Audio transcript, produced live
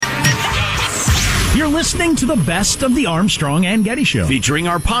You're listening to the best of the Armstrong and Getty Show. Featuring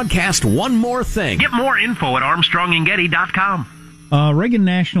our podcast, One More Thing. Get more info at armstrongandgetty.com. Reagan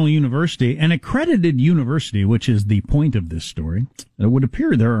National University, an accredited university, which is the point of this story. It would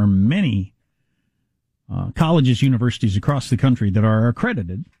appear there are many colleges, universities across the country that are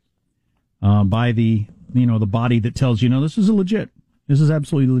accredited by the body that tells you, no, this is legit. This is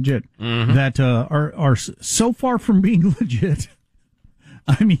absolutely legit. Mm-hmm. That are so far from being legit.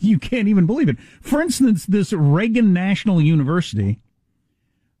 I mean, you can't even believe it. For instance, this Reagan National University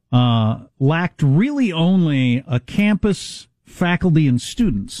lacked really only a campus, faculty, and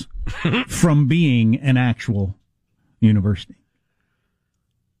students from being an actual university.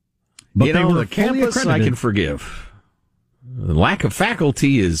 But they were the campus accredited. I can forgive. The lack of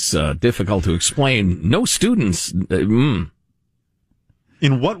faculty is difficult to explain. No students. In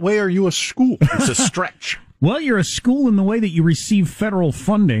what way are you a school? It's a stretch. Well, you're a school in the way that you receive federal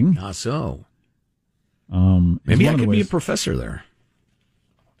funding. So. Maybe I could be a professor there.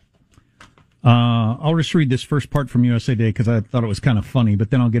 I'll just read this first part from USA Today because I thought it was kind of funny, but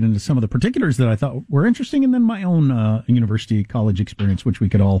then I'll get into some of the particulars that I thought were interesting, and then my own university college experience, which we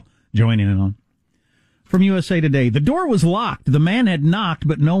could all join in on. From USA Today, the door was locked. The man had knocked,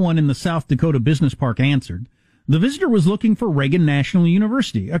 but no one in the South Dakota Business Park answered. The visitor was looking for Reagan National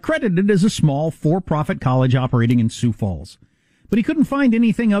University, accredited as a small for-profit college operating in Sioux Falls. But he couldn't find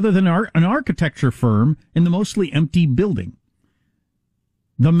anything other than an architecture firm in the mostly empty building.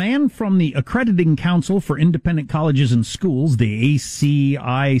 The man from the Accrediting Council for Independent Colleges and Schools, the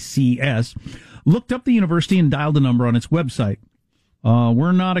ACICS, looked up the university and dialed a number on its website.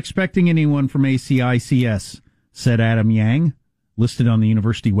 We're not expecting anyone from ACICS, said Adam Yang, listed on the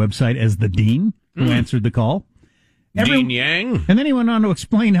university website as the dean, who answered the call. Dean Yang. And then he went on to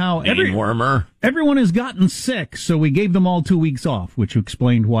explain how everyone has gotten sick, so we gave them all 2 weeks off, which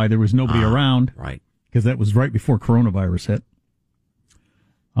explained why there was nobody around. Right. Because that was right before coronavirus hit.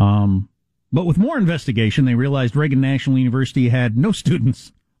 But with more investigation, they realized Reagan National University had no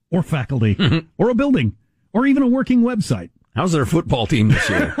students or faculty or a building or even a working website. How's their football team this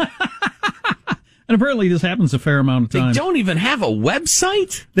year? And apparently this happens a fair amount of times. They don't even have a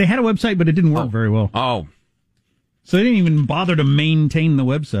website? They had a website, but it didn't work very well. Oh. So they didn't even bother to maintain the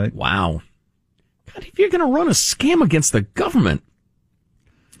website. Wow. God, if you're going to run a scam against the government,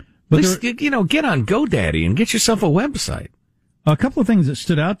 at least, get on GoDaddy and get yourself a website. A couple of things that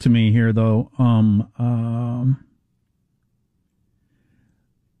stood out to me here, though.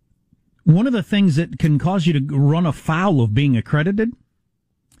 One of the things that can cause you to run afoul of being accredited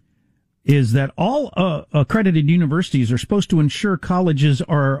is that all accredited universities are supposed to ensure colleges the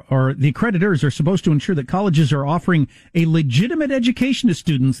accreditors are supposed to ensure that colleges are offering a legitimate education to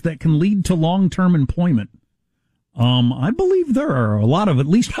students that can lead to long-term employment. I believe there are a lot of at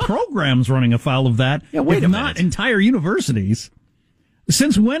least programs running afoul of that, if not entire universities.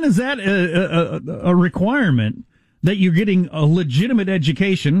 Since when is that a requirement that you're getting a legitimate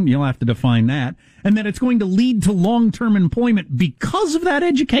education? You'll have to define that, and that it's going to lead to long-term employment because of that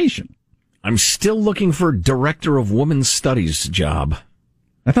education. I'm still looking for a director of women's studies job.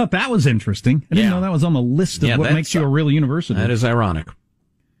 I thought that was interesting. I didn't know that was on the list of what makes you a real university. That is ironic.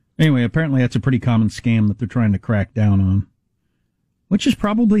 Anyway, apparently that's a pretty common scam that they're trying to crack down on, which is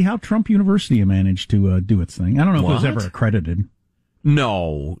probably how Trump University managed to do its thing. I don't know if it was ever accredited.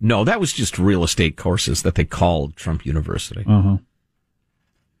 No, that was just real estate courses that they called Trump University.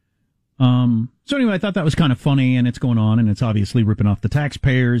 So anyway, I thought that was kind of funny, and it's going on, and it's obviously ripping off the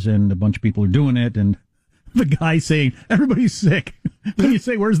taxpayers, and a bunch of people are doing it, and the guy saying, everybody's sick. When you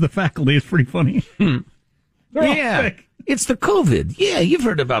say, where's the faculty, it's pretty funny. They're all sick. It's the COVID. Yeah, you've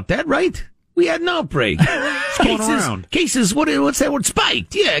heard about that, right? We had an outbreak. Cases, what's that word?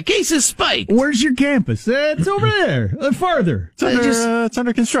 Spiked. Yeah, cases spiked. Where's your campus? It's over there. Farther. It's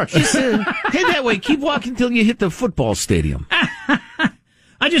under construction. Head that way. Keep walking till you hit the football stadium.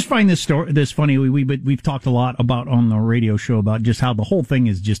 I just find this funny. We've talked a lot about on the radio show about just how the whole thing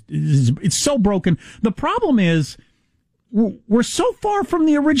is it's so broken. The problem is we're so far from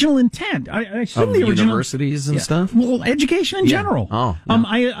the original intent. I assume of the original universities and stuff. Well, education in general. Oh, yeah.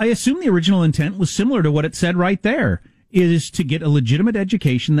 I assume the original intent was similar to what it said right there, is to get a legitimate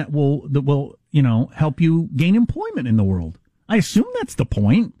education that will help you gain employment in the world. I assume that's the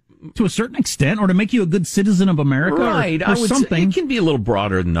point. To a certain extent, or to make you a good citizen of America, right? or something. It can be a little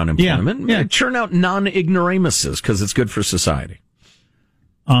broader than unemployment. Yeah. Churn out non-ignoramuses because it's good for society.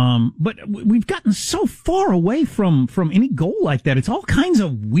 But we've gotten so far away from any goal like that. It's all kinds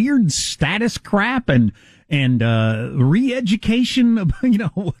of weird status crap and re-education.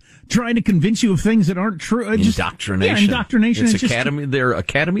 Trying to convince you of things that aren't true. Indoctrination. Indoctrination. It's academy. They're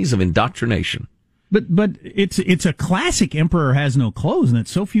academies of indoctrination. But it's a classic Emperor Has No Clothes, and that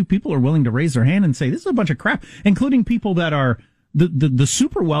so few people are willing to raise their hand and say this is a bunch of crap, including people that are the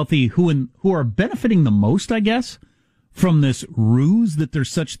super wealthy who are benefiting the most, I guess, from this ruse that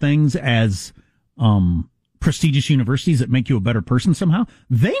there's such things as prestigious universities that make you a better person somehow.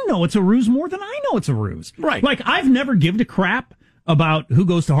 They know it's a ruse more than I know it's a ruse. Right. Like, I've never given a crap about who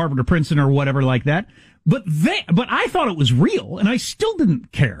goes to Harvard or Princeton or whatever like that, but I thought it was real, and I still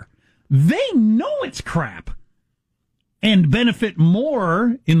didn't care. They know it's crap and benefit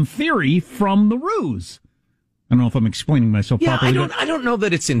more, in theory, from the ruse. I don't know if I'm explaining myself properly. I don't know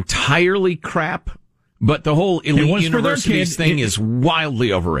that it's entirely crap. But the whole elite universities thing is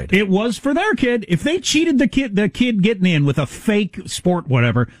wildly overrated. It was for their kid. If they cheated the kid getting in with a fake sport,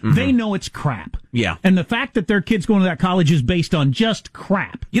 whatever, they know it's crap. Yeah. And the fact that their kid's going to that college is based on just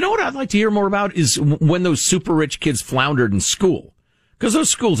crap. You know what I'd like to hear more about is when those super rich kids floundered in school. Because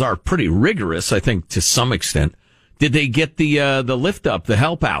those schools are pretty rigorous, I think, to some extent. Did they get the lift up, the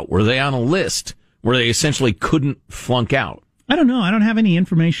help out? Were they on a list where they essentially couldn't flunk out? I don't know. I don't have any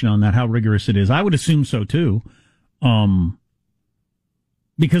information on that, how rigorous it is. I would assume so, too.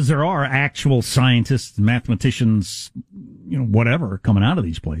 Because there are actual scientists, mathematicians, whatever, coming out of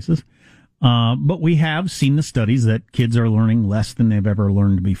these places. But we have seen the studies that kids are learning less than they've ever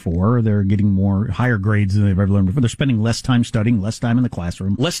learned before. They're getting higher grades than they've ever learned before. They're spending less time studying, less time in the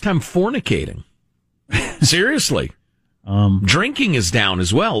classroom. Less time fornicating. Seriously. Drinking is down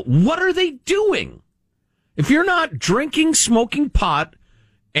as well. What are they doing? If you're not drinking, smoking pot,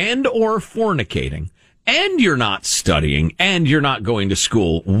 and or fornicating, and you're not studying, and you're not going to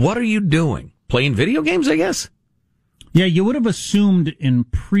school, what are you doing? Playing video games, I guess? Yeah, you would have assumed in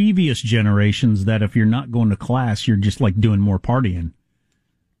previous generations that if you're not going to class, you're just like doing more partying.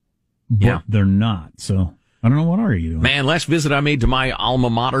 But they're not, so I don't know, what are you doing? Man, last visit I made to my alma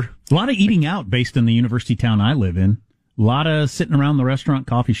mater. A lot of eating out based in the university town I live in. A lot of sitting around the restaurant,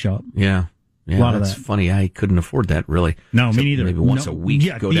 coffee shop. Yeah. Yeah, that's funny. I couldn't afford that, really. No, me neither. Maybe once a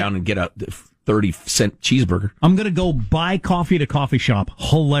week, go down and get a 30-cent cheeseburger. I'm going to go buy coffee at a coffee shop.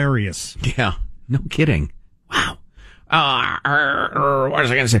 Hilarious. Yeah, no kidding. Wow. What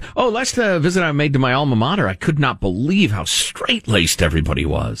was I going to say? Oh, last visit I made to my alma mater, I could not believe how straight-laced everybody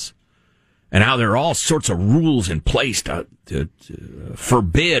was. And how there are all sorts of rules in place to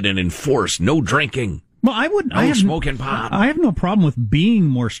forbid and enforce no drinking. Well, I have smoking pot. I have no problem with being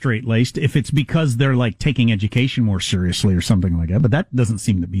more straight-laced if it's because they're like taking education more seriously or something like that, but that doesn't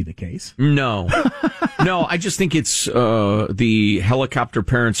seem to be the case. No. No, I just think it's the helicopter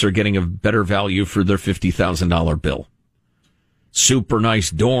parents are getting a better value for their $50,000 bill. Super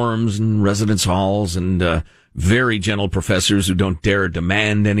nice dorms and residence halls and very gentle professors who don't dare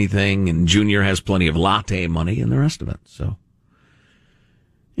demand anything, and Junior has plenty of latte money and the rest of it. So,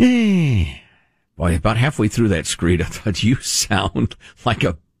 boy, about halfway through that screed, I thought, you sound like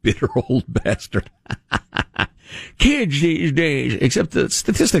a bitter old bastard. Kids these days, except the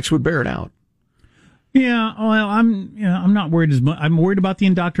statistics would bear it out. Yeah, well, I'm not worried as much. I'm worried about the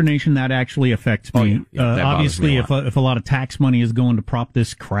indoctrination that actually affects me. Obviously, if a lot of tax money is going to prop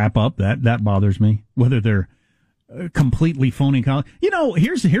this crap up, that bothers me. Whether they're completely phony college.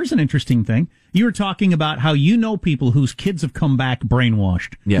 Here's an interesting thing. You were talking about how people whose kids have come back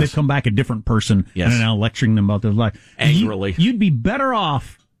brainwashed. Yes. They've come back a different person and are now lecturing them about their life. Angrily. You'd be better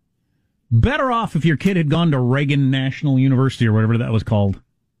off if your kid had gone to Reagan National University or whatever that was called.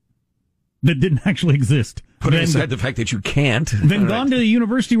 That didn't actually exist. Put aside the fact that you can't. Then gone to the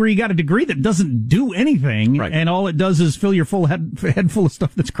university where you got a degree that doesn't do anything, and all it does is fill your full head full of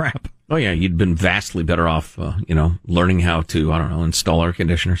stuff that's crap. Oh yeah, you'd been vastly better off, learning how to, install air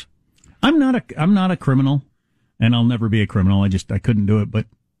conditioners. I'm not a criminal, and I'll never be a criminal. I couldn't do it, but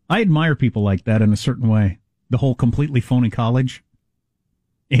I admire people like that in a certain way. The whole completely phony college.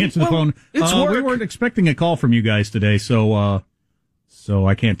 Answer the phone. It's work. We weren't expecting a call from you guys today, so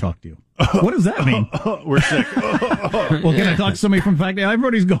I can't talk to you. What does that mean? We're sick. Well, can I talk to somebody from Fact?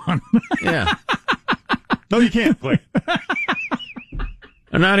 Everybody's gone. Yeah. No, you can't. Click.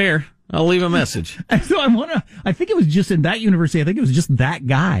 I'm not here. I'll leave a message. So I think it was just in that university. I think it was just that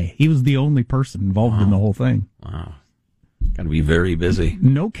guy. He was the only person involved in the whole thing. Wow. Got to be very busy.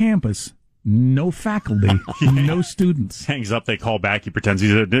 No campus. No faculty. No students. Hangs up. They call back. He pretends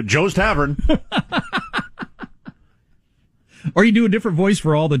he's at Joe's Tavern. Or you do a different voice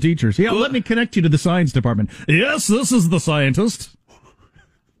for all the teachers. Yeah, let me connect you to the science department. Yes, this is the scientist.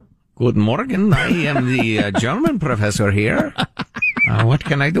 Good morning. I am the German professor here. What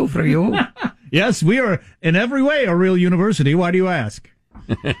can I do for you? Yes, we are in every way a real university. Why do you ask?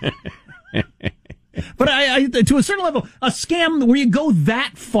 But I to a certain level, a scam where you go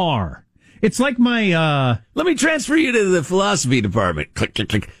that far. It's like my, Let me transfer you to the philosophy department. Click, click,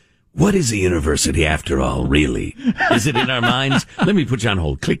 click. What is a university after all, really? Is it in our minds? Let me put you on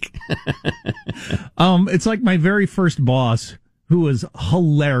hold. Click. it's like my very first boss, who was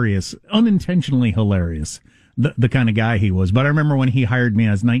hilarious, unintentionally hilarious, the kind of guy he was. But I remember when he hired me,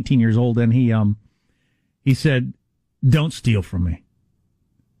 I was 19 years old, and he said, "Don't steal from me.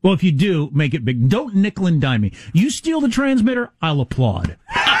 Well, if you do, make it big. Don't nickel and dime me. You steal the transmitter, I'll applaud.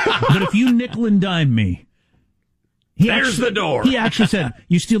 But if you nickel and dime me, There's the door." He actually said,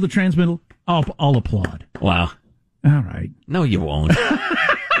 "You steal the transmitter, I'll applaud." Wow. All right. No, you won't.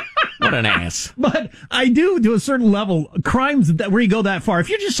 What an ass. But I do, to a certain level, crimes where you go that far. If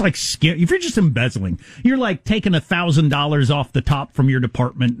you're just like if you're just embezzling, you're like taking $1,000 off the top from your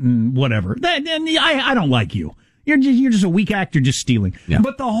department and whatever. I don't like you. You're just a weak actor, just stealing. Yeah.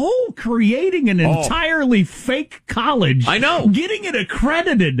 But the whole creating an entirely fake college, I know, getting it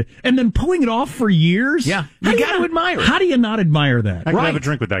accredited, and then pulling it off for years. Yeah, you got to admire it. How do you not admire that? I can have a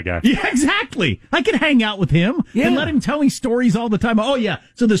drink with that guy. Yeah, exactly. I could hang out with him and let him tell me stories all the time. Oh yeah,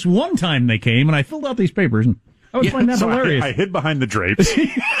 so this one time they came and I filled out these papers and I would find that hilarious. I hid behind the drapes.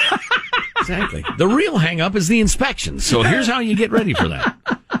 Exactly. The real hang-up is the inspection. So here's how you get ready for that.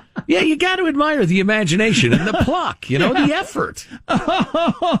 Yeah, you got to admire the imagination and the pluck, the effort.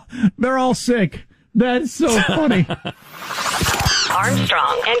 They're all sick. That's so funny.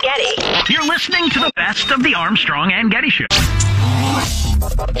 Armstrong and Getty. You're listening to the best of the Armstrong and Getty Show.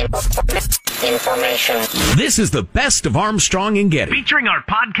 Information. This is the best of Armstrong and Getty. Featuring our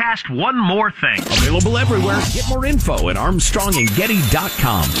podcast, One More Thing. Available everywhere. Get more info at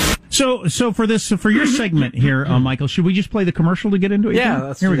armstrongandgetty.com. So for your segment here, Michael, should we just play the commercial to get into it? Yeah,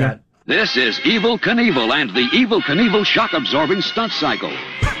 let's do that. This is Evel Knievel and the Evel Knievel shock-absorbing stunt cycle.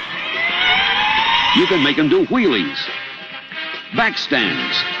 You can make them do wheelies,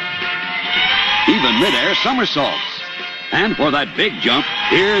 backstands, even mid-air somersaults. And for that big jump,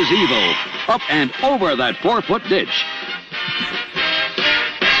 here's Evel, up and over that 4-foot ditch.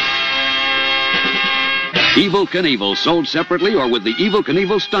 Evel Knievel, sold separately or with the Evel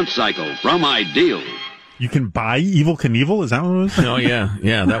Knievel stunt cycle from Ideal. You can buy Evel Knievel? Is that what it was? Oh, yeah.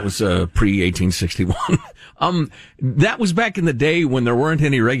 Yeah, that was pre-1861. That was back in the day when there weren't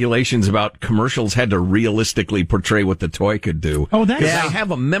any regulations about commercials had to realistically portray what the toy could do. Oh, that's... I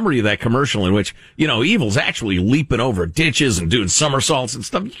have a memory of that commercial in which, Evil's actually leaping over ditches and doing somersaults and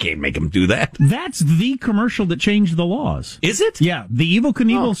stuff. You can't make him do that. That's the commercial that changed the laws. Is it? Yeah, the Evel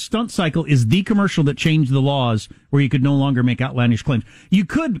Knievel stunt cycle is the commercial that changed the laws where you could no longer make outlandish claims. You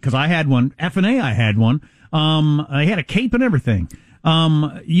could, because I had one, F&A I had one, I had a cape and everything.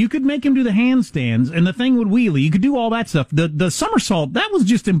 You could make him do the handstands and the thing would wheelie. You could do all that stuff. The somersault, that was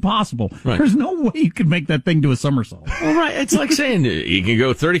just impossible. Right. There's no way you could make that thing do a somersault. Well, right. It's like saying he can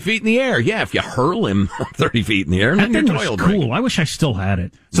go 30 feet in the air. Yeah, if you hurl him 30 feet in the air, that thing was cool. Break. I wish I still had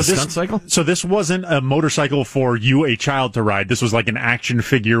it. So this stunt cycle? So this wasn't a motorcycle for you, a child, to ride. This was like an action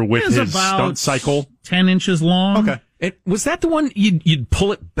figure with his stunt cycle. 10 inches long. Okay. Was that the one you'd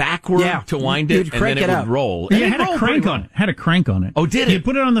pull it backward to wind it, and then it would roll? Yeah, it had a crank on it. Oh, did it? You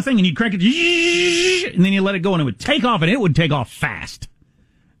put it on the thing, and you'd crank it, and then you let it go, and it would take off, and it would take off fast.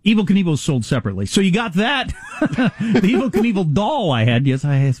 Evel Knievel was sold separately. So you got that. The Evel Knievel doll I had. Yes,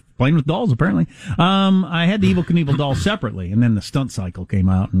 I was playing with dolls, apparently. I had the Evel Knievel doll separately, and then the stunt cycle came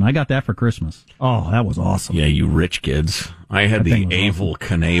out, and I got that for Christmas. Oh, that was awesome. Yeah, you rich kids. I had the Evel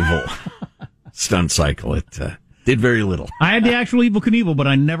Knievel stunt cycle. It did very little. I had the actual Evel Knievel, but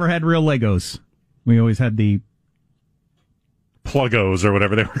I never had real Legos. We always had the Pluggos or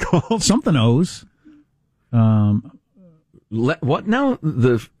whatever they were called. Something O's. What now?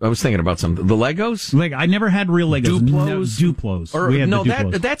 I was thinking about something. The Legos? I never had real Legos. Duplos.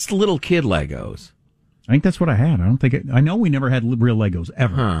 Duplos. That's the little kid Legos. I think that's what I had. I know we never had real Legos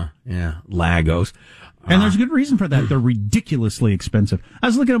ever. Huh. Yeah. Legos. And there's a good reason for that. They're ridiculously expensive. I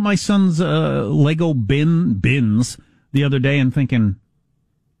was looking at my son's Lego bins the other day and thinking,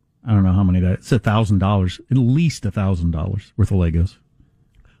 I don't know how many that. It's $1,000, at least $1,000 worth of Legos.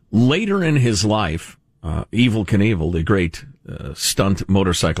 Later in his life, Evel Knievel, the great stunt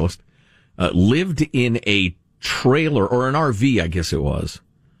motorcyclist, lived in a trailer or an RV, I guess it was,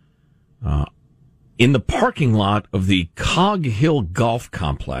 in the parking lot of the Cog Hill Golf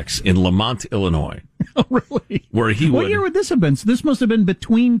Complex in Lamont, Illinois. Oh, really? Where he What year would this have been? So this must have been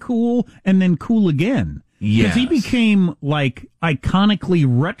between Cool and then Cool Again. Yes. Because he became, iconically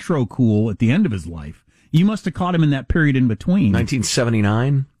retro cool at the end of his life. You must have caught him in that period in between.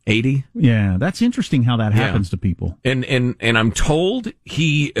 1979, 80. Yeah, that's interesting how that happens to people. And I'm told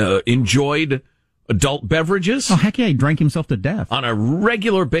he enjoyed adult beverages. Oh, heck yeah, he drank himself to death. On a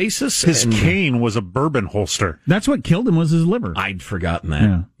regular basis. His cane was a bourbon holster. That's what killed him, was his liver. I'd forgotten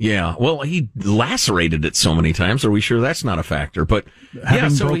that. Yeah. Well, he lacerated it so many times. Are we sure that's not a factor? But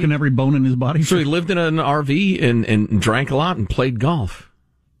having broken every bone in his body. So he lived in an RV and drank a lot and played golf.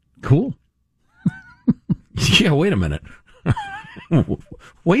 Cool. Yeah, wait a minute.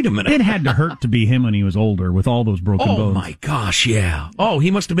 Wait a minute. It had to hurt to be him when he was older with all those broken bones. Oh, my gosh, yeah. Oh,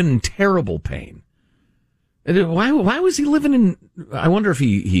 he must have been in terrible pain. Why was he living in... I wonder if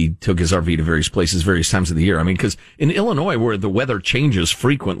he took his RV to various places, various times of the year. I mean, because in Illinois, where the weather changes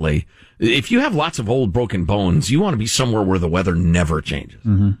frequently, if you have lots of old broken bones, you want to be somewhere where the weather never changes.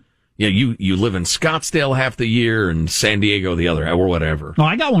 Mm-hmm. Yeah, you live in Scottsdale half the year and San Diego the other, or whatever. Oh,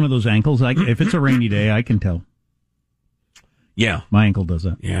 I got one of those ankles. If it's a rainy day, I can tell. Yeah. My ankle does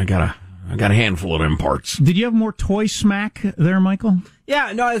that. Yeah, I got a handful of them parts. Did you have more toy smack there, Michael?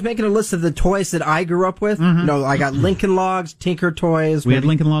 Yeah, no, I was making a list of the toys that I grew up with. Mm-hmm. I got Lincoln Logs, Tinker toys. We had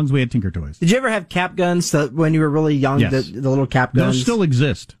Lincoln Logs, we had Tinker toys. Did you ever have cap guns when you were really young? Yes. The little cap guns? Those still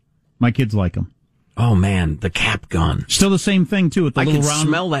exist. My kids like them. Oh, man, the cap gun. Still the same thing, too. With the little round...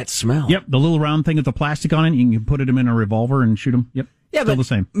 smell that smell. Yep, the little round thing with the plastic on it. You can put them in a revolver and shoot them. Yep. Yeah, still the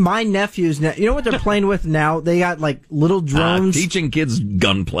same. My nephews, you know what they're playing with now? They got like little drones. Teaching kids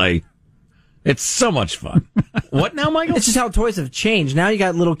gunplay. It's so much fun. What now, Michael? It's just how toys have changed. Now you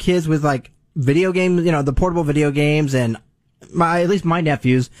got little kids with like video games, the portable video games, and at least my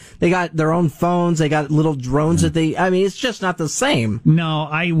nephews, they got their own phones. They got little drones that it's just not the same. No,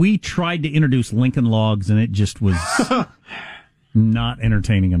 we tried to introduce Lincoln Logs, and it just was not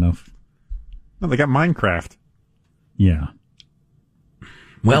entertaining enough. No, they got Minecraft. Yeah.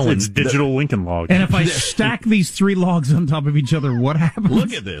 Well, it's digital Lincoln Logs. And if I stack these 3 logs on top of each other, what happens?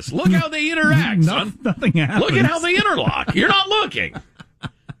 Look at this. Look how they interact, son. Nothing happens. Look at how they interlock. You're not looking.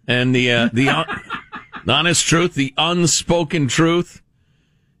 And the honest truth, the unspoken truth,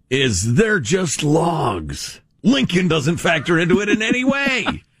 is they're just logs. Lincoln doesn't factor into it in any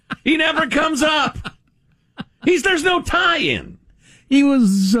way. He never comes up. There's no tie-in. He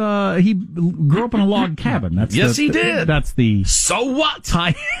grew up in a log cabin. He did. That's the... So what?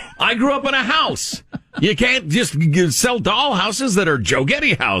 I grew up in a house. You can't just sell doll houses that are Joe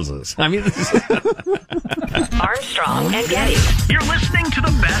Getty houses. I mean... Armstrong and Getty. You're listening to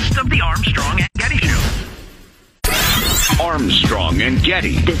the best of the Armstrong and Getty Show. Armstrong and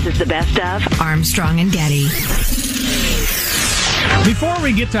Getty. This is the best of Armstrong and Getty. Before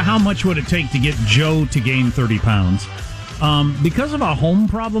we get to how much would it take to get Joe to gain 30 pounds... because of a home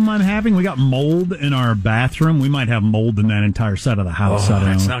problem I'm having, we got mold in our bathroom. We might have mold in that entire side of the house. Oh,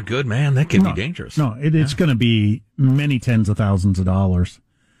 that's not good, man. That can be dangerous. No, it's going to be many tens of thousands of dollars.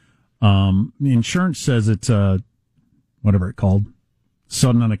 The insurance says it's whatever it's called,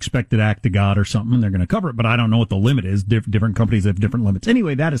 sudden unexpected act of God or something, and they're going to cover it, but I don't know what the limit is. Different companies have different limits.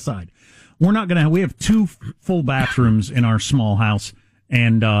 Anyway, that aside, we're not going to we have 2 full bathrooms in our small house,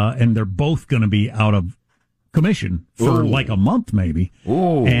 and they're both going to be out of commission for like a month maybe.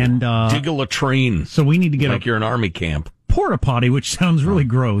 Ooh. And dig a latrine. So we need to get you're in army camp. Porta potty, which sounds really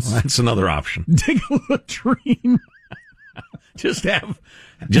gross. That's another option. Dig a latrine. just have a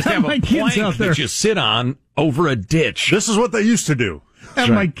plank that you sit on over a ditch. This is what they used to do. Have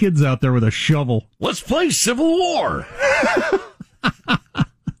my kids out there with a shovel. Let's play Civil War.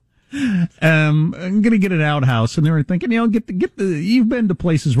 I'm going to get an outhouse, and they were thinking, get the. You've been to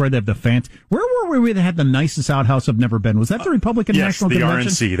places where they have the fancy. Where were we that had the nicest outhouse I've never been? Was that the Republican National Convention?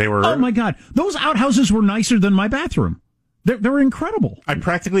 Yes, the RNC. They were. Oh my God, those outhouses were nicer than my bathroom. They were incredible. I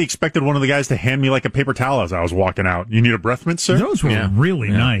practically expected one of the guys to hand me like a paper towel as I was walking out. You need a breath mint, sir? Those were really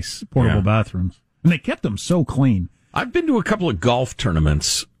nice portable bathrooms, and they kept them so clean. I've been to a couple of golf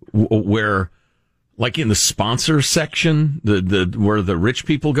tournaments where, like in the sponsor section, the where the rich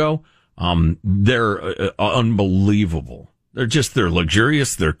people go, they're unbelievable. They're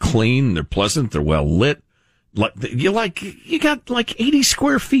luxurious, they're clean, they're pleasant, they're well lit. You got like 80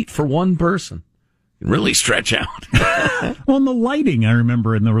 square feet for one person. Really stretch out. Well, and the lighting I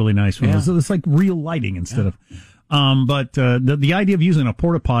remember in the really nice ones. Yeah. It's like real lighting instead of. But the idea of using a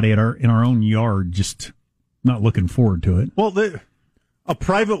porta potty in our own yard, just not looking forward to it. Well, a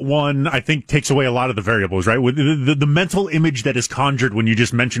private one, I think, takes away a lot of the variables, right? With the mental image that is conjured when you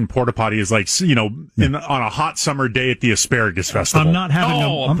just mention porta potty is like, on a hot summer day at the Asparagus Festival. I'm not having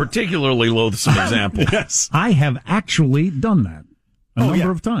a particularly loathsome example. Yes, I have actually done that. A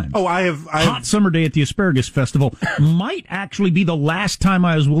number of times. Oh, I have. Hot summer day at the Asparagus Festival might actually be the last time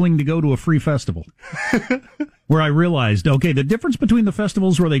I was willing to go to a free festival. Where I realized, okay, the difference between the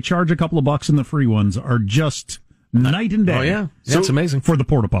festivals where they charge a couple of bucks and the free ones are just night and day. Oh, yeah. That's amazing. For the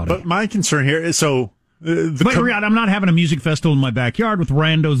porta potty. But my concern here is I'm not having a music festival in my backyard with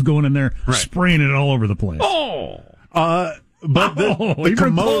randos going in there spraying it all over the place. But the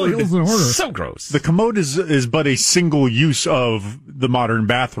commode, so gross. The commode is but a single use of the modern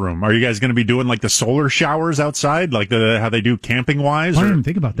bathroom. Are you guys going to be doing like the solar showers outside, like how they do camping wise? I didn't even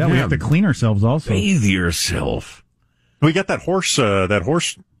think about that. We have to clean ourselves also. Bathe yourself. We got that horse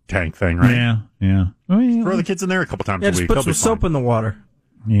tank thing, right? Yeah. Throw the kids in there a couple times a week. Just put some soap in the water.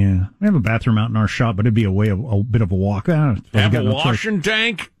 Yeah, we have a bathroom out in our shop, but it'd be a bit of a walk. Have a washing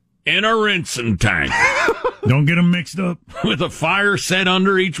tank and a rinsing tank. Don't get them mixed up. With a fire set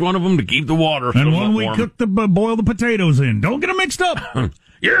under each one of them to keep the water and one we warm. cook boil the potatoes in. Don't get them mixed up.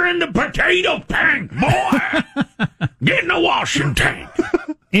 You're in the potato tank, boy. Get in the washing tank.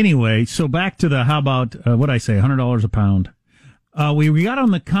 Anyway, so back to how about, what'd I say, $100 a pound. We got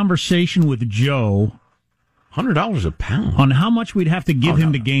on the conversation with Joe. $100 a pound? On how much we'd have to give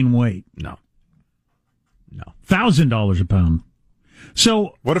him to gain weight. No. $1,000 a pound.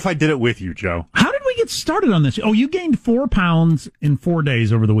 So. What if I did it with you, Joe? How did we get started on this? Oh, you gained 4 pounds in 4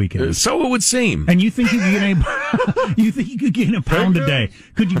 days over the weekend. So it would seem. And you think you could gain a pound a day?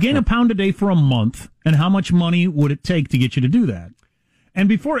 Could you gain a pound a day for a month? And how much money would it take to get you to do that? And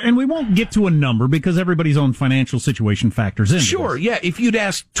we won't get to a number because everybody's own financial situation factors in. Sure, yeah. If you'd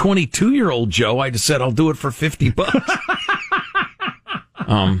asked 22-year-old Joe, I'd have said I'll do it for $50.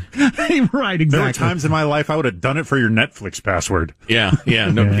 Right, exactly. There were times in my life I would have done it for your Netflix password. Yeah,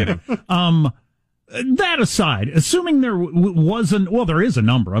 no kidding. That aside, assuming there there is a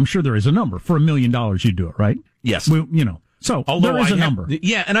number. I'm sure there is a number. For $1 million, you'd do it, right? Yes. So there is a number.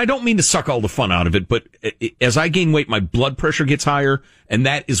 Yeah, and I don't mean to suck all the fun out of it, but as I gain weight, my blood pressure gets higher, and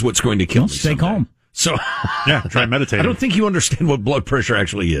that is what's going to kill me. Stay calm. So yeah, try meditating. I don't think you understand what blood pressure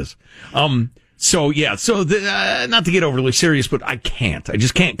actually is. Not to get overly serious, but I can't. I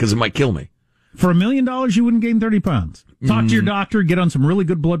just can't because it might kill me. For $1 million, you wouldn't gain 30 pounds. Talk to your doctor, get on some really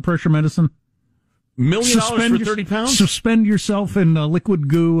good blood pressure medicine. $1 million for 30 pounds? Suspend yourself in liquid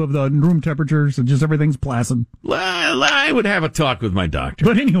goo of the room temperatures and just everything's placid. I would have a talk with my doctor.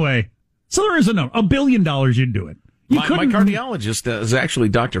 But anyway, so there is a number. $1 billion, you'd do it. My cardiologist is actually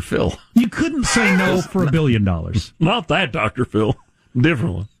Dr. Phil. You couldn't say no for $1 billion. Not that Dr. Phil.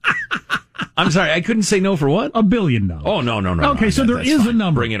 Different one. I'm sorry, I couldn't say no for what? $1 billion. Oh, no. Okay, so there is a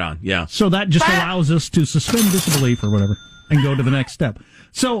number. Bring it on, yeah. So that just allows us to suspend disbelief or whatever and go to the next step.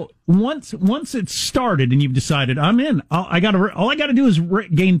 So once it's started and you've decided I'm in, all I got to do is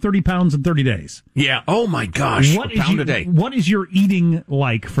gain 30 pounds in 30 days. Yeah. Oh my gosh. A pound a day. What is your eating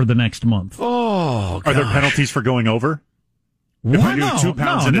like for the next month? Oh, gosh. Are there penalties for going over? If I do 2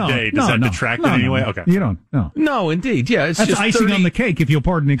 pounds in a day, does that detract in any way? Okay. You don't. No. No, indeed. Yeah. That's just icing on the cake, if you'll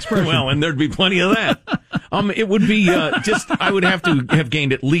pardon the expression. Well, and there'd be plenty of that. It would be I would have to have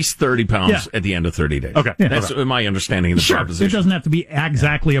gained at least 30 pounds at the end of 30 days. Okay. Yeah. That's my understanding of the proposition. It doesn't have to be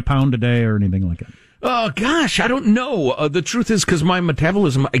exactly a pound a day or anything like that. Oh, gosh. I don't know. The truth is, because my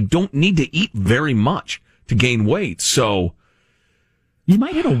metabolism, I don't need to eat very much to gain weight. So. You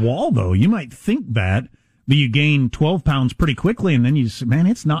might hit a wall, though. You might think that. But you gain 12 pounds pretty quickly, and then you say, man,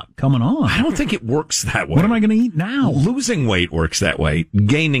 it's not coming on. I don't think it works that way. What am I going to eat now? Losing weight works that way.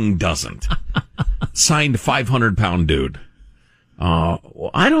 Gaining doesn't. Signed 500-pound dude. I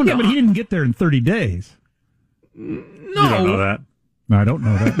don't know. Yeah, but he didn't get there in 30 days. No. You don't know that. I don't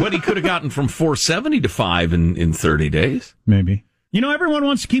know that. But he could have gotten from 470 to 5 in 30 days. Maybe. Everyone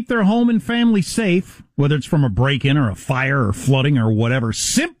wants to keep their home and family safe, whether it's from a break-in or a fire or flooding or whatever.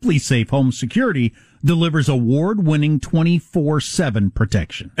 Simply Safe Home Security delivers award-winning 24/7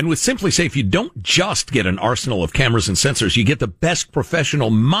 protection. And with Simply Safe, you don't just get an arsenal of cameras and sensors. You get the best professional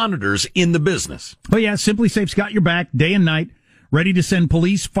monitors in the business. Oh, yeah, Simply Safe's got your back day and night, ready to send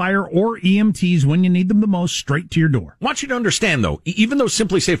police, fire, or EMTs when you need them the most straight to your door. I want you to understand, though, even though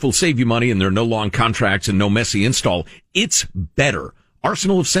Simply Safe will save you money and there are no long contracts and no messy install, it's better.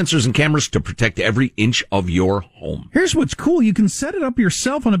 Arsenal of sensors and cameras to protect every inch of your home. Here's what's cool. You can set it up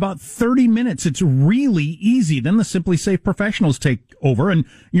yourself in about 30 minutes. It's really easy. Then the Simply Safe professionals take over, and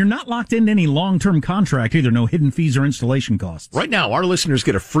you're not locked into any long-term contract either. No hidden fees or installation costs. Right now, our listeners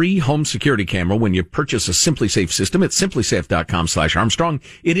get a free home security camera when you purchase a Simply Safe system at simplysafe.com/Armstrong.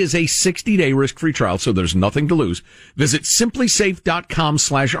 It is a 60-day risk-free trial, so there's nothing to lose. Visit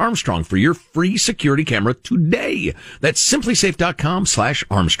simplysafe.com/Armstrong for your free security camera today. That's simplysafe.com/Armstrong.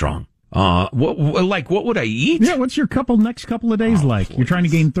 What would I eat? Yeah, what's your next couple of days like? You're trying to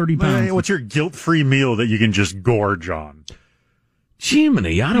gain 30 pounds. What's your guilt-free meal that you can just gorge on?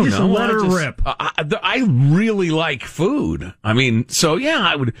 Jiminy, I don't Just know. let her rip. I really like food. I mean, so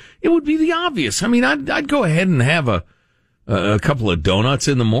yeah, it would be the obvious. I mean, I'd go ahead and have a couple of donuts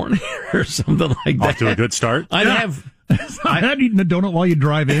in the morning or something like that. Off to a good start. I'd eating a donut while you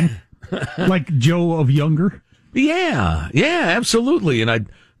drive in, like Joe of younger. Yeah, absolutely. And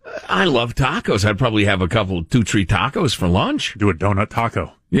I love tacos. I'd probably have 2-3 tacos for lunch. Do a donut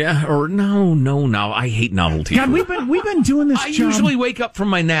taco. Yeah, or no. I hate novelty. God, food. we've been doing this. I usually wake up from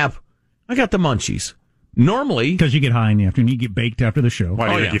my nap. I got the munchies. Normally, because you get high in the afternoon, you get baked after the show. Why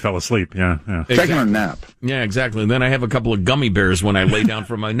do you think you fell asleep? Yeah. Exactly. Taking a nap. Yeah, exactly. And then I have a couple of gummy bears when I lay down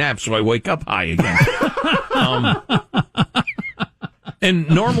for my nap, so I wake up high again. And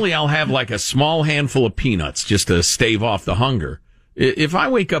normally I'll have like a small handful of peanuts just to stave off the hunger. If I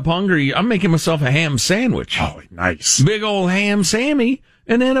wake up hungry, I'm making myself a ham sandwich. Oh, nice. Big old ham Sammy,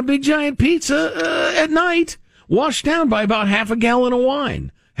 and then a big giant pizza at night, washed down by about half a gallon of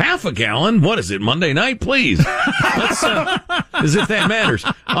wine. Half a gallon? What is it, Monday night? Please. Let's, as if that matters.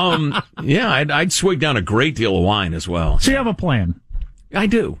 Yeah, I'd swig down a great deal of wine as well. So you have a plan? I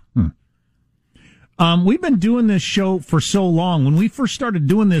do. We've been doing this show for so long. When we first started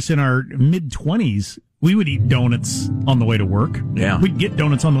doing this in our mid-20s, we would eat donuts on the way to work. Yeah. We'd get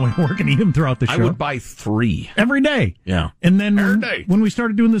donuts on the way to work and eat them throughout the show. I would buy 3. Every day. Yeah. And then Every day. When we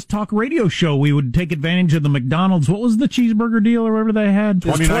started doing this talk radio show, we would take advantage of the McDonald's. What was the cheeseburger deal or whatever they had?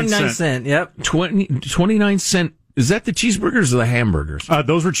 29 cent. Yep. 29 cent. Is that the cheeseburgers or the hamburgers?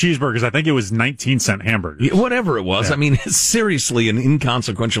 Those were cheeseburgers. I think it was 19-cent hamburgers. Yeah, whatever it was. Yeah. I mean, it's seriously an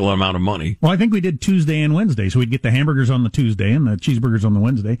inconsequential amount of money. Well, I think we did Tuesday and Wednesday, so we'd get the hamburgers on the Tuesday and the cheeseburgers on the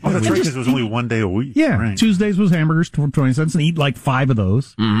Wednesday. Oh, that's right, because it was only one day a week. Yeah, right. Tuesdays was hamburgers, 20 cents, and eat like 5 of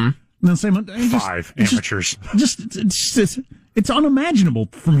those. Mm-hmm. And then same five amateurs. It's unimaginable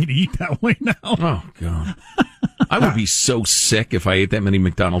for me to eat that way now. Oh, God. I would be so sick if I ate that many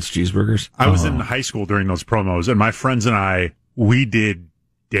McDonald's cheeseburgers. I was in high school during those promos, and my friends and we did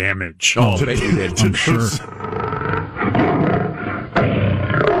damage. Oh, I bet you did. I'm sure.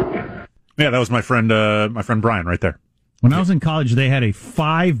 Yeah, that was my friend Brian right there. When I was in college, they had a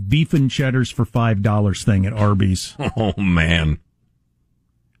 5 beef and cheddars for $5 thing at Arby's. Oh, man.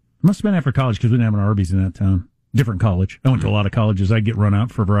 It must have been after college because we didn't have an Arby's in that town. Different college. I went to a lot of colleges. I get run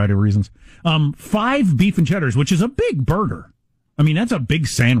out for a variety of reasons. 5 beef and cheddars, which is a big burger. I mean, that's a big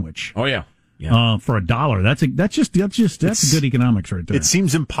sandwich. Oh, yeah. For $1. That's good economics right there. It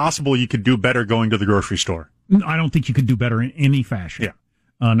seems impossible you could do better going to the grocery store. I don't think you could do better in any fashion. Yeah.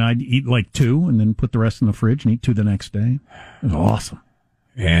 And I'd eat like 2 and then put the rest in the fridge and eat 2 the next day. It was awesome.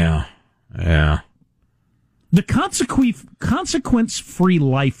 Yeah. The consequence-free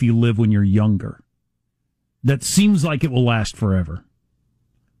life you live when you're younger, that seems like it will last forever.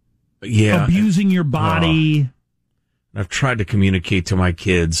 Yeah. Abusing your body. I've tried to communicate to my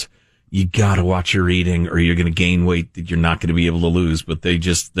kids, you gotta watch your eating or you're gonna gain weight that you're not gonna be able to lose. But they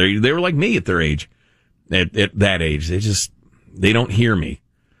were like me at their age. At that age. They don't hear me.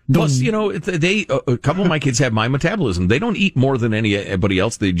 Plus, a couple of my kids have my metabolism. They don't eat more than anybody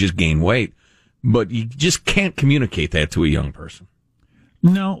else. They just gain weight. But you just can't communicate that to a young person.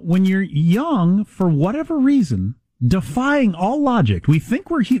 No, when you're young, for whatever reason, defying all logic, we think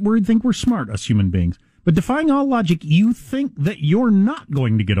we're smart, us human beings, but defying all logic, you think that you're not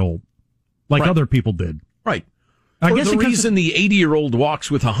going to get old, like other people did. Right. I guess the reason the 80-year-old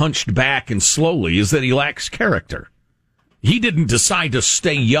walks with a hunched back and slowly is that he lacks character. He didn't decide to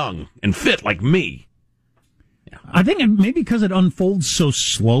stay young and fit like me. Yeah. I think maybe because it unfolds so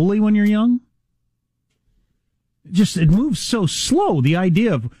slowly when you're young. It moves so slow. The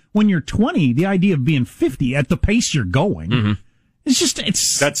idea of when you're 20, the idea of being 50 at the pace you're going,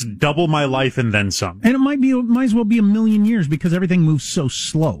 that's double my life and then some. And it might as well be a million years because everything moves so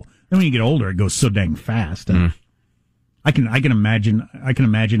slow. Then when you get older, it goes so dang fast. I can imagine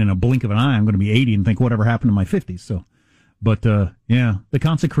in a blink of an eye, I'm going to be 80 and think whatever happened to my 50s. So, but the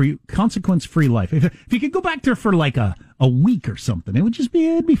consequence-free life. If you could go back there for like a week or something,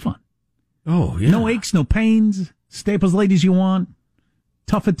 it'd be fun. Oh, yeah. No aches, no pains. Stay up as late as you want.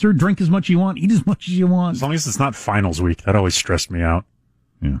 Tough it through. Drink as much as you want. Eat as much as you want. As long as it's not finals week. That always stressed me out.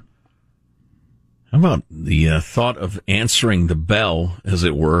 Yeah. How about the thought of answering the bell, as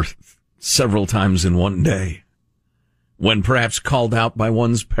it were, several times in one day, when perhaps called out by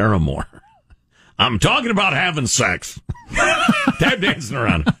one's paramour? I'm talking about having sex. Tap dancing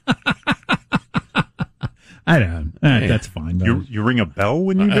around. I don't. That's fine. You ring a bell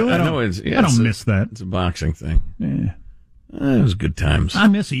when you do it? I don't miss that. It's a boxing thing. Yeah. It was good times. I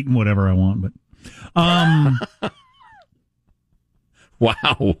miss eating whatever I want, but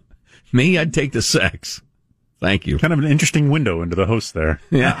wow. Me, I'd take the sex. Thank you. Kind of an interesting window into the host there.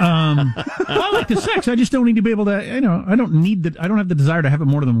 Yeah. I like the sex. I just don't need to be able to, I don't need that. I don't have the desire to have it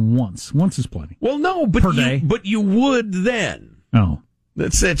more than once. Once is plenty. Well, no, but Per day. But you would then. Oh.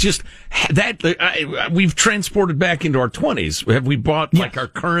 That's just that we've transported back into our 20s. Have we bought like our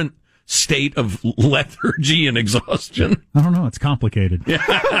current state of lethargy and exhaustion? I don't know. It's complicated.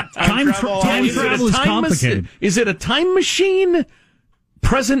 Time travel is complicated. Is it a time machine?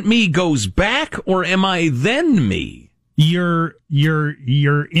 Present me goes back, or am I then me? You're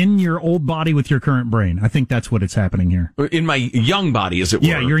in your old body with your current brain. I think that's what it's happening here. In my young body, as it were.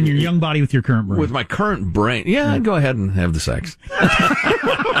 Yeah, you're in your young body with your current brain. With my current brain. Yeah, go ahead and have the sex.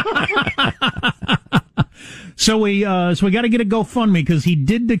 So we got to get a GoFundMe because he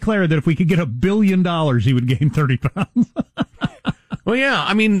did declare that if we could get $1 billion, he would gain 30 pounds. Well, yeah,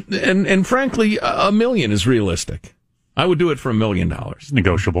 I mean, and frankly, $1 million is realistic. I would do it for $1 million.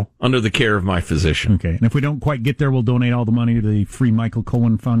 Negotiable. Under the care of my physician. Okay. And if we don't quite get there, we'll donate all the money to the Free Michael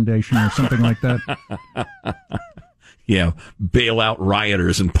Cohen Foundation or something like that. Yeah. Bail out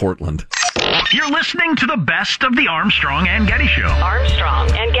rioters in Portland. You're listening to the best of the Armstrong and Getty Show. Armstrong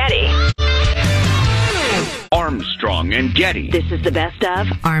and Getty. Armstrong and Getty. This is the best of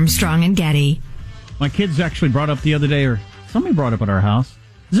Armstrong and Getty. My kids actually brought up the other day, or somebody brought up at our house,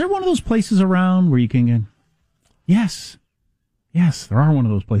 is there one of those places around where you can get... Yes, there are one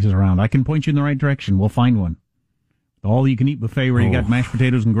of those places around. I can point you in the right direction. We'll find one. The all-you-can-eat buffet where you got mashed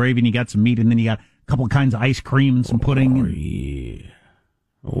potatoes and gravy and you got some meat and then you got a couple of kinds of ice cream and some pudding. Yeah.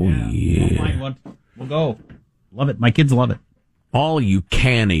 We'll find one. We'll go. Love it. My kids love it. All you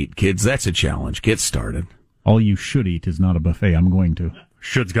can eat, kids. That's a challenge. Get started. All you should eat is not a buffet. I'm going to.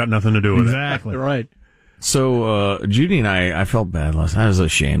 Should's got nothing to do with Exactly. Right. So, Judy and I felt bad last night. I was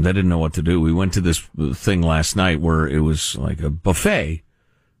ashamed. I didn't know what to do. We went to this thing last night where it was like a buffet.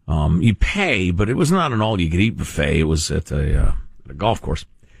 You pay, but it was not an all-you-could-eat buffet. It was at a golf course.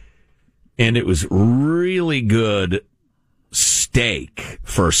 And it was really good steak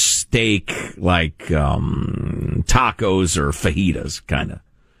like tacos or fajitas, kind of.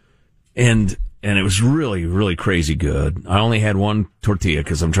 And it was really, really crazy good. I only had one tortilla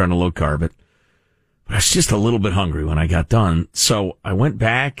because I'm trying to low carb it. I was just a little bit hungry when I got done. So I went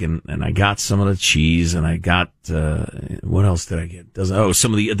back and I got some of the cheese and I got, what else did I get?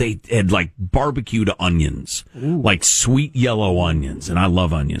 They had like barbecued onions, like sweet yellow onions. And I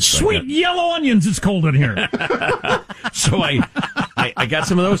love onions. So Sweet yellow onions. It's cold in here. So I got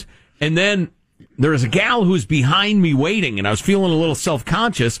some of those. And then there was a gal who was behind me waiting and I was feeling a little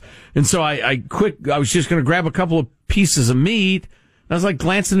self-conscious. And so I was just going to grab a couple of pieces of meat. I was like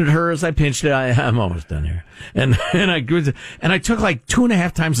glancing at her as I pinched it. I'm almost done here. And I took like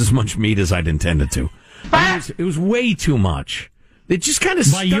 2.5 times as much meat as I'd intended to. It was way too much. It just kind of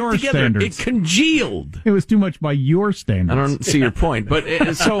stuck your together. standards. It congealed. It was too much by your standards. I don't see your point, but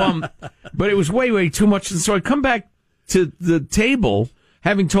but it was way too much. And so I come back to the table,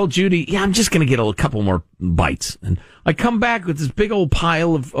 having told Judy, "Yeah, I'm just going to get a couple more bites." And I come back with this big old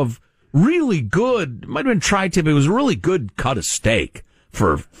pile of really good, might have been tri-tip. It was a really good cut of steak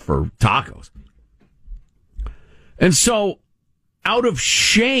for tacos. And so, out of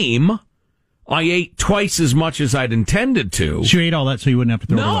shame, I ate twice as much as I'd intended to. So you ate all that so you wouldn't have to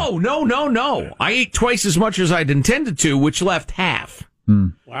throw it away? No. I ate twice as much as I'd intended to, which left half.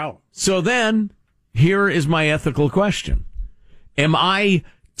 Wow. So then, here is my ethical question. Am I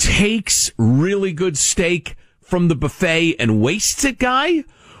takes really good steak from the buffet and wastes it guy?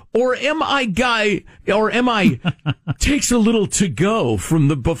 Or am I takes a little to go from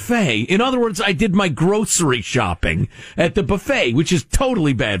the buffet? In other words, I did my grocery shopping at the buffet, which is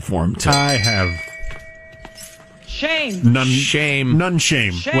totally bad form too. I have Shame. Shame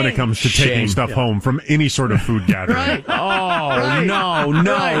when it comes to taking stuff home from any sort of food gathering. Right. Oh,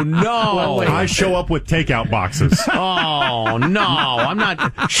 no. I show up with takeout boxes. Oh, no. I'm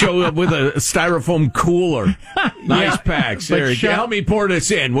not showing up with a styrofoam cooler. Nice packs. There, Sean, help me pour this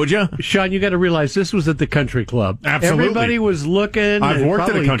in, would you? Sean, you got to realize this was at the country club. Absolutely. Everybody was looking. I've and worked at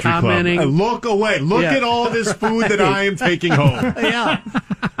a probably country commenting. club. Look away. Look at all this food that I am taking home. Yeah.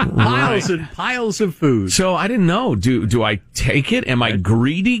 Piles and piles of food. So I didn't know. Do I take it? Am I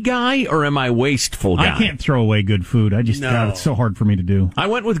greedy guy or am I wasteful guy? I can't throw away good food. God, it's so hard for me to do. I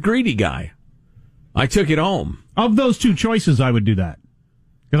went with greedy guy. I took it home. Of those two choices, I would do that.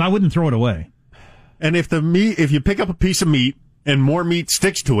 Because I wouldn't throw it away. And if you pick up a piece of meat and more meat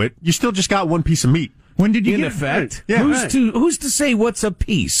sticks to it, you still just got one piece of meat. When did you In get effect. Yeah, who's to say what's a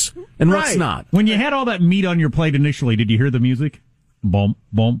piece and what's not? When you had all that meat on your plate initially, did you hear the music? bump,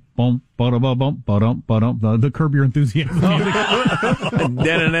 bump, bump, ba-da-ba, bump, ba-dum, ba-dum, the Curb Your Enthusiasm music.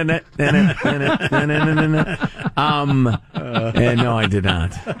 No, I did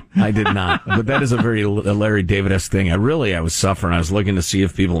not. But that is a very Larry David-esque thing. I was suffering. I was looking to see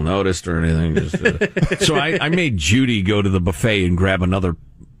if people noticed or anything. So I made Judy go to the buffet and grab another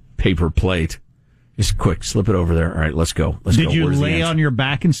paper plate. Just quick, slip it over there. All right, let's go. Did you lay on your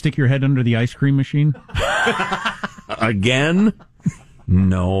back and stick your head under the ice cream machine? Again?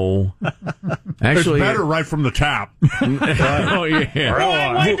 No. Actually, it's better right from the tap. Oh,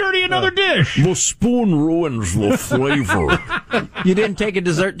 yeah. Why dirty another dish? The spoon ruins the flavor. You didn't take a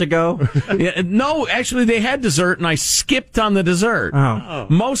dessert to go? Yeah, no, actually, they had dessert, and I skipped on the dessert. Oh.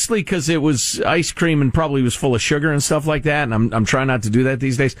 Mostly because it was ice cream and probably was full of sugar and stuff like that, and I'm trying not to do that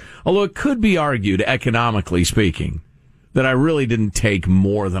these days. Although it could be argued, economically speaking, that I really didn't take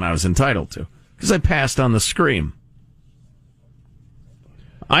more than I was entitled to, because I passed on the scream.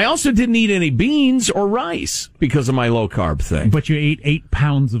 I also didn't eat any beans or rice because of my low-carb thing. But you ate 8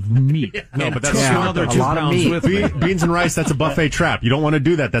 pounds of meat. No, but that's another 2 pounds with me. Beans and rice, that's a buffet trap. You don't want to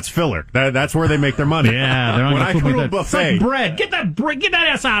do that. That's filler. That's where they make their money. Yeah, they're not when I go to a buffet, it's like bread. Get that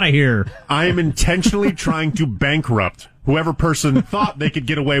ass out of here. I am intentionally trying to bankrupt whoever person thought they could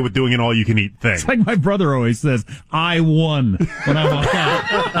get away with doing an all-you-can-eat thing. It's like my brother always says, I won when I walk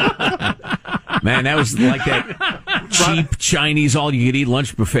out. Man, that was like that cheap Chinese all-you-can-eat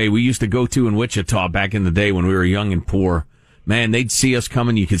lunch buffet we used to go to in Wichita back in the day when we were young and poor. Man, they'd see us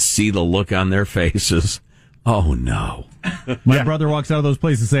coming, you could see the look on their faces. Oh, no. My brother walks out of those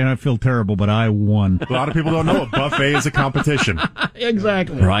places saying, I feel terrible, but I won. A lot of people don't know a buffet is a competition.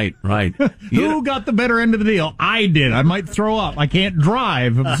 Exactly. Right. Who got the better end of the deal? I did. I might throw up. I can't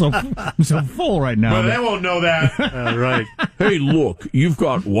drive. I'm so full right now. Well, they won't know that. Right. Hey, look, you've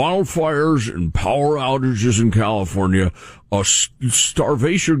got wildfires and power outages in California.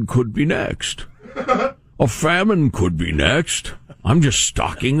 Starvation could be next. A famine could be next. I'm just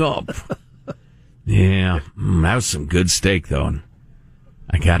stocking up. Yeah, that was some good steak, though.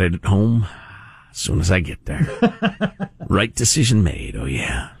 I got it at home as soon as I get there. Right decision made, oh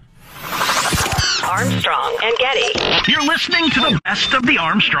yeah. Armstrong and Getty. You're listening to the best of the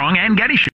Armstrong and Getty Show.